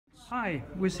Hi,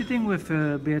 we're sitting with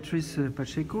Beatriz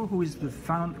Pacheco, who is the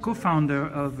co-founder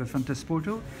of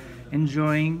Fantasporto,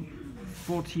 enjoying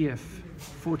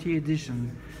 40th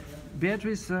edition.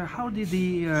 Beatriz, how did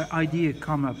the idea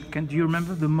come up? Do you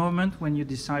remember the moment when you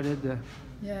decided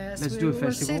Yes, let's do a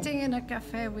festival? We were sitting in a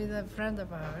cafe with a friend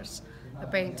of ours, a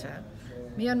painter.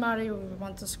 Me and Mario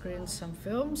want to screen some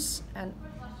films and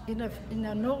in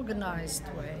an organized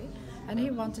way, and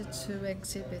he wanted to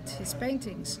exhibit his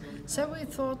paintings. So we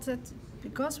thought that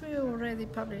because we were already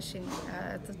publishing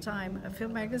at the time a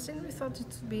film magazine, we thought it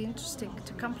would be interesting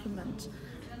to complement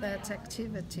that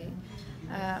activity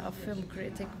of film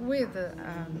critic with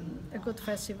a good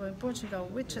festival in Portugal,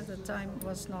 which at the time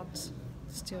was not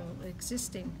still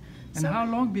existing. And how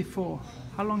long before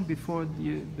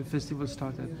the festival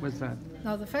started was that?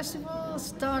 Now the festival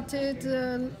started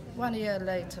 1 year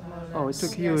later, more or less. Oh, it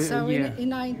took you a year. So in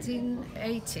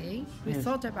 1980, we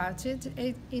thought about it.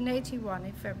 In 81,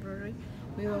 in February,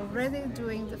 we were already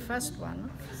doing the first one,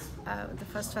 the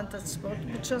first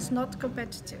Fantasport, which was not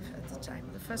competitive at the time.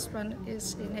 The first one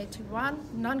is in 81,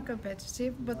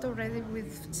 non-competitive, but already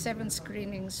with 7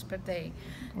 screenings per day.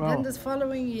 Wow. Then the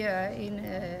following year, in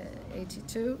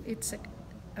 82, it's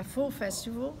a full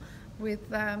festival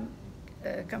with a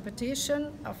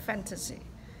competition of fantasy.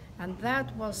 And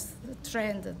that was the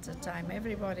trend at the time.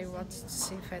 Everybody wanted to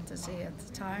see fantasy at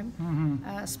the time.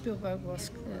 Mm-hmm. Spielberg was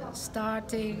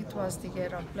starting. It was the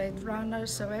year of Blade Runner,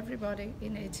 so everybody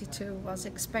in 82 was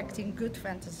expecting good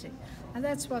fantasy. And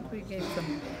that's what we gave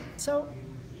them. So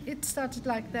it started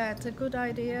like that, a good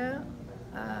idea,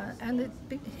 and it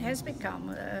has become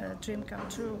a dream come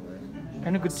true.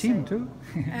 And a good team too.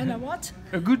 And a what?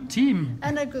 A good team.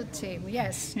 And a good team,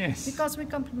 yes. Yes. Because we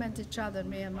complement each other,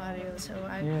 me and Mario. So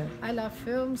I love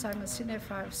films. I'm a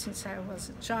cinephile since I was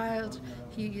a child.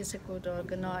 He is a good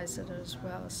organizer as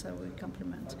well, so we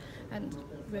complement. And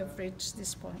we have reached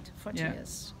this point, 40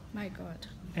 years. My God.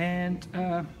 And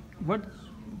what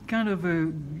kind of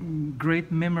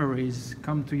great memories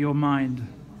come to your mind?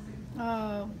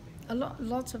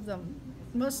 Lots of them.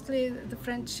 Mostly the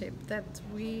friendship that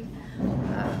we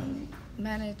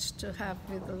managed to have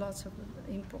with lots of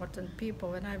important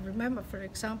people. And I remember, for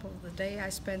example, the day I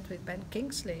spent with Ben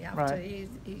Kingsley after he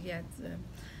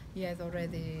had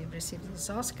already received his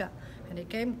Oscar, and he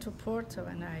came to Porto,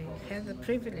 and I had the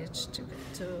privilege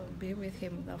to be with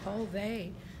him the whole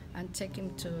day and take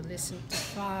him to listen to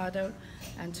Fado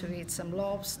and to eat some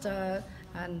lobster.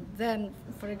 And then,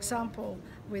 for example,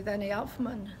 with Danny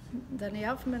Elfman,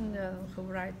 who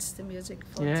writes the music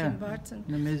for Tim Burton,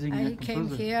 he came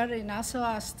here in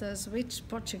Astas, which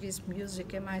Portuguese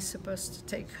music am I supposed to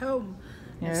take home?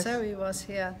 Yes. And so he was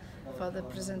here for the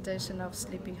presentation of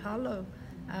Sleepy Hollow.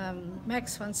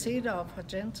 Max von Sydow, a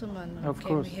gentleman, who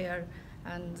came here.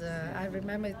 And I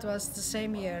remember it was the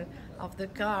same year of the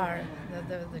car,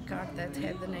 the car that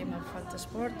had the name of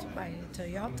Fantasport by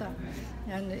Toyota.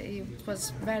 And it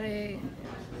was very,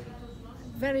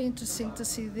 very interesting to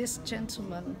see this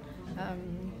gentleman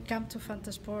come to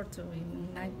Fantasporto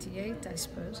in 98, I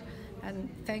suppose, and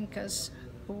thank us,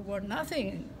 who were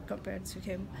nothing compared to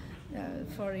him,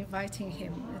 for inviting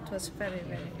him. It was very,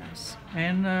 very nice.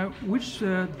 And which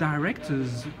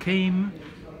directors came,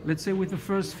 let's say, with the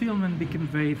first film and became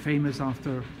very famous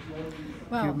after?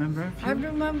 Well, do you remember? I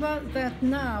remember that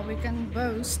now we can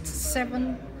boast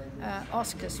 7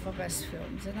 Oscars for best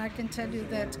films, and I can tell you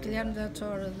that Guillermo del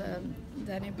Toro,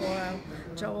 Danny Boyle,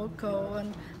 Joel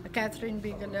Cohen, Catherine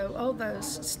Bigelow, all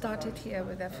those started here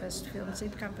with their first films in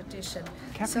competition.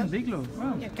 Catherine Bigelow,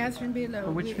 wow. Yeah, Catherine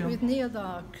Bigelow with Neil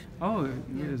Dark. Oh,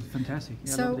 yeah, it's fantastic.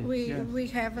 Yeah, so we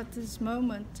have at this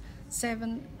moment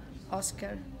 7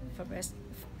 Oscar for best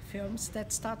films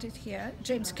that started here.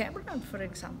 James Cameron, for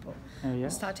example,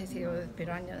 started here with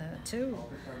Piranha 2.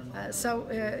 So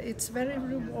it's very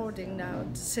rewarding now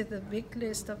to see the big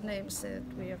list of names that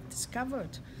we have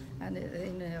discovered. And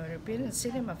in European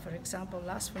cinema, for example,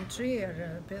 Lars von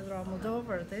Trier, Pedro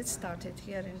Almodóvar, they started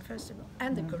here in festival.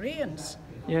 And the Koreans.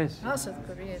 Yes. Also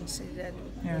the Koreans.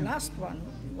 The last one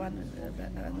won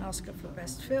an Oscar for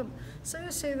best film. So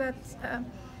you see that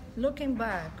looking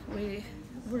back, we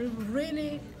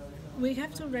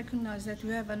have to recognize that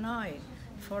we have an eye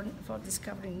for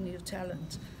discovering new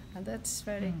talent, and that's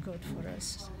very good for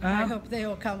us. I hope they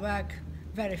all come back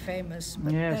very famous,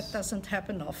 but that doesn't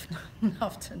happen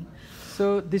often.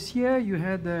 So this year you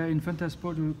had in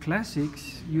Fantasporto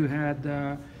Classics, you had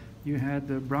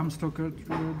Bram Stoker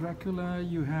Dracula,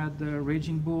 you had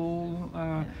Raging Bull.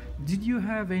 Did you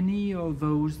have any of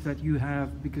those that you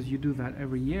have, because you do that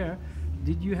every year?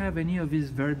 Did you have any of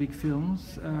his very big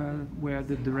films where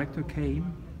the director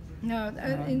came? No,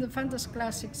 in the Fantasy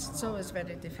Classics, it's always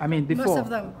very difficult. I mean, before, most of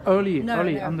them, early no,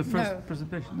 on the first no,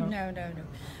 presentation.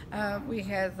 No. We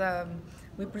had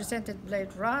we presented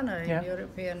Blade Runner in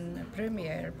European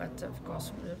premiere, but of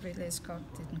course, Ridley Scott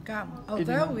didn't come.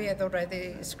 Although we had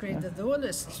already screened The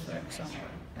Duelists, for example.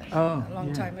 A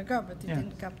long time ago, but it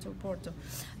didn't come to Porto.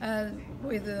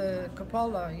 With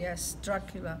Coppola, yes,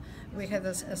 Dracula, we had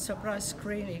a surprise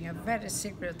screening, a very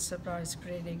secret surprise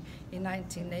screening in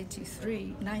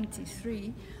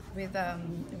 1993, with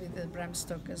Bram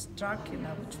Stoker's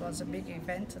Dracula, which was a big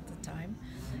event at the time.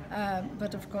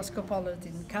 But of course, Coppola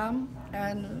didn't come,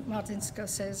 and Martin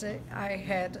Scorsese, I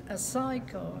had a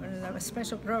cycle, a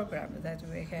special program that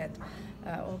we had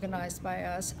organized by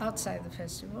us outside the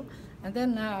festival, and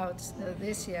then now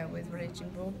this year with Raging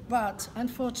Bull. But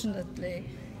unfortunately,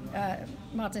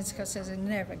 Martin Scorsese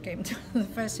never came to the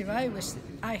festival. I wish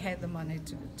I had the money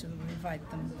to invite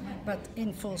them, but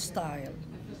in full style,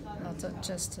 not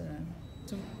just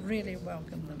to really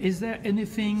welcome them. Is there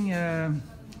anything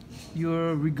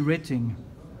you're regretting?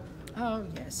 Oh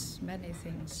yes, many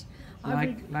things.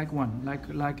 Like one,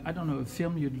 like I don't know, a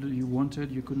film you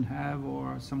wanted you couldn't have,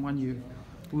 or someone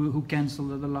who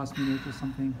cancelled at the last minute or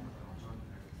something.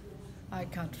 I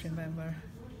can't remember.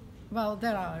 Well,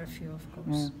 there are a few, of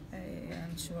course.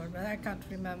 I'm sure, but I can't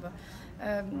remember.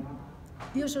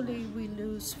 Usually we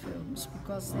lose films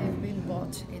because they've been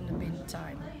bought in the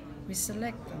meantime. We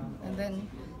select them, and then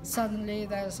suddenly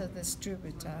there's a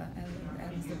distributor,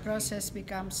 and the process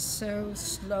becomes so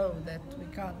slow that we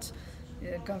can't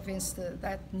convince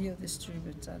that new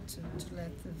distributor to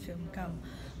let the film come.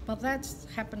 But that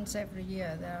happens every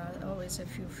year. There are always a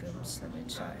few films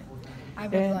which I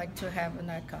would like to have, and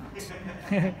I can't.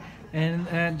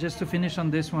 And just to finish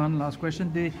on this one, last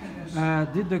question: did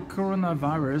the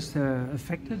coronavirus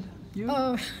affected you?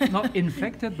 Oh. Not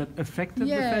infected, but affected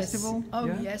the festival? Oh,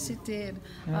 yes, it did.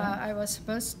 I was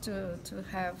supposed to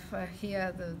have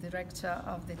here the director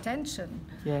of Detention,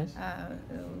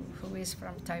 who is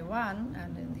from Taiwan,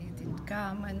 and he didn't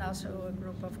come, and also a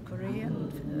group of Korean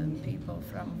people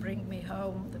from Bring Me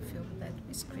Home, the film that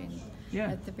we screened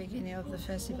at the beginning of the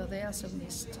festival. They also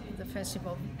missed the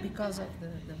festival because of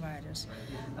the virus,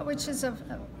 which is a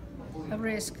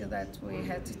risk that we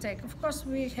had to take. Of course,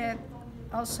 we had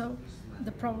also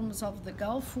the problems of the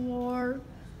Gulf War,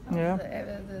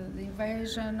 the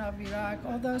invasion of Iraq.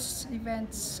 All those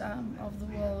events of the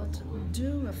world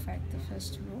do affect the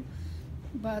festival,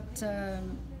 but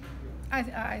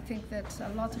I think that a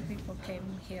lot of people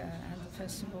came here, and the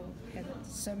festival had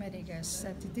so many guests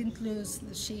that it didn't lose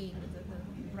the sheen, the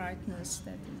brightness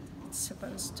that it's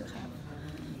supposed to have.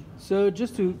 So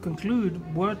just to conclude,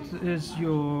 what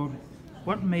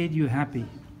made you happy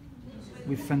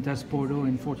with Fantasporto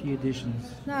in 40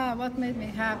 editions? No, what made me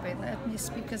happy, let me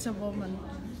speak as a woman.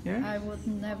 I would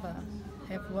never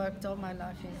have worked all my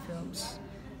life in films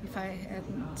if I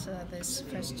hadn't this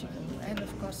festival. And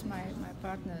of course my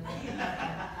partner,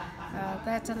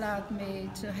 that allowed me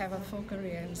to have a full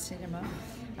career in cinema,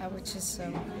 which is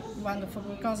wonderful,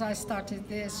 because I started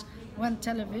this when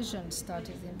television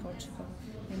started in Portugal.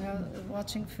 You know,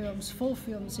 watching films, full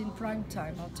films in prime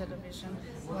time on television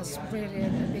was really a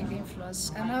big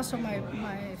influence. And also my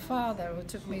father, who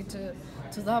took me to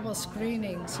double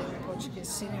screenings in Portuguese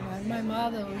cinema, and my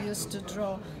mother, who used to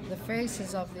draw the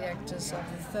faces of the actors of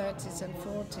the 30s and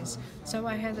 40s. So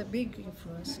I had a big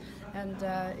influence, and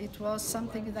it was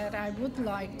something that I would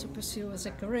like to pursue as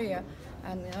a career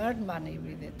and earn money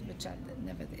with it, which I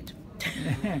never did.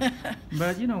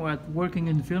 But you know what, working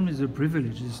in film is a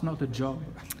privilege, it's not a job.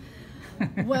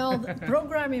 Well,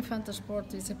 programming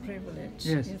Fantasport is a privilege,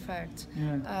 in fact,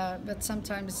 but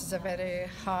sometimes it's a very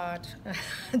hard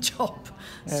job.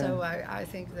 So I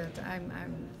think that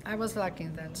I was lucky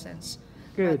in that sense.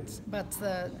 Good. But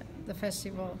the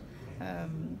festival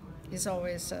is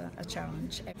always a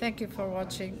challenge. Thank you for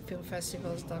watching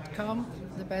filmfestivals.com,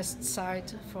 the best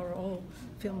site for all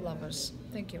film lovers.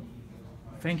 Thank you.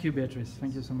 Thank you, Beatriz.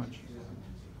 Thank you so much.